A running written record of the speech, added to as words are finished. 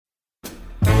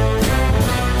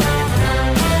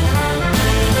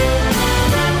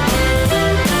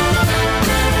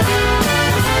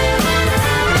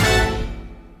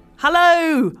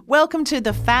Hello! Welcome to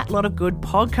the Fat Lot of Good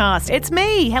podcast. It's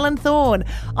me, Helen Thorne.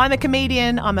 I'm a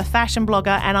comedian, I'm a fashion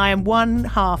blogger, and I am one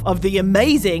half of the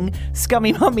amazing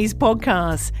Scummy Mummies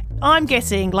podcast. I'm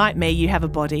guessing, like me, you have a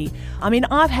body. I mean,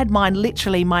 I've had mine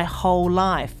literally my whole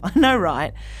life. I know,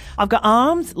 right? I've got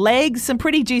arms, legs, some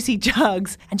pretty juicy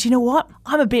jugs. And do you know what?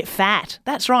 I'm a bit fat.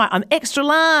 That's right. I'm extra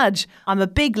large. I'm a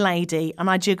big lady and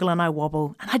I jiggle and I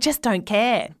wobble and I just don't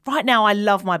care. Right now, I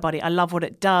love my body. I love what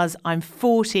it does. I'm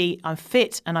 40, I'm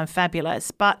fit and I'm fabulous.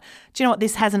 But do you know what?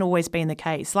 This hasn't always been the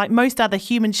case. Like most other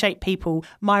human-shaped people,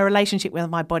 my relationship with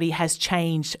my body has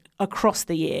changed across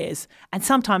the years. And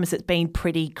sometimes it's been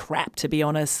pretty crap, to be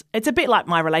honest. It's a bit like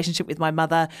my relationship with my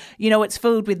mother. You know, it's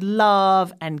filled with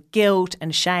love and guilt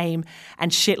and shame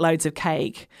and shitloads of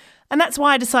cake. And that's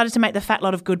why I decided to make the Fat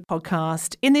Lot of Good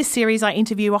podcast. In this series, I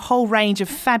interview a whole range of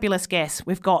fabulous guests.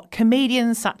 We've got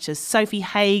comedians such as Sophie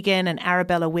Hagen and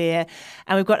Arabella Weir,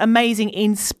 and we've got amazing,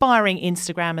 inspiring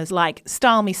Instagrammers like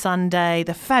Style Me Sunday,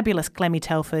 the fabulous Clemmy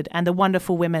Telford, and the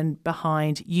wonderful women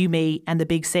behind You, Me, and the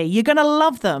Big C. You're going to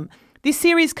love them. This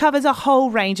series covers a whole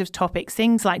range of topics,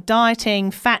 things like dieting,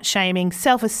 fat shaming,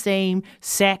 self-esteem,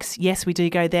 sex. Yes, we do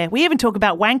go there. We even talk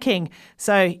about wanking,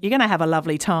 so you're going to have a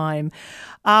lovely time.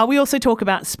 We also talk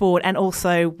about sport and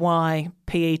also why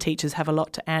PE teachers have a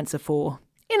lot to answer for.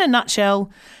 In a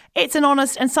nutshell, it's an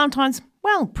honest and sometimes,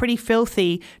 well, pretty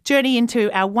filthy journey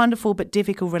into our wonderful but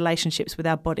difficult relationships with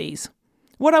our bodies.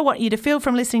 What I want you to feel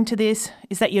from listening to this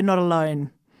is that you're not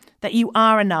alone, that you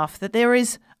are enough, that there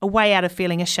is a way out of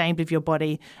feeling ashamed of your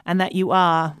body and that you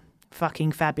are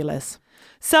fucking fabulous.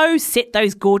 So sit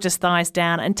those gorgeous thighs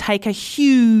down and take a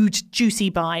huge,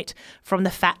 juicy bite from the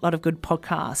Fat Lot of Good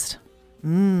podcast.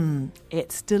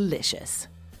 It's delicious.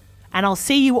 And I'll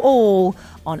see you all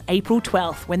on April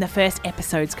 12th when the first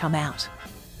episodes come out.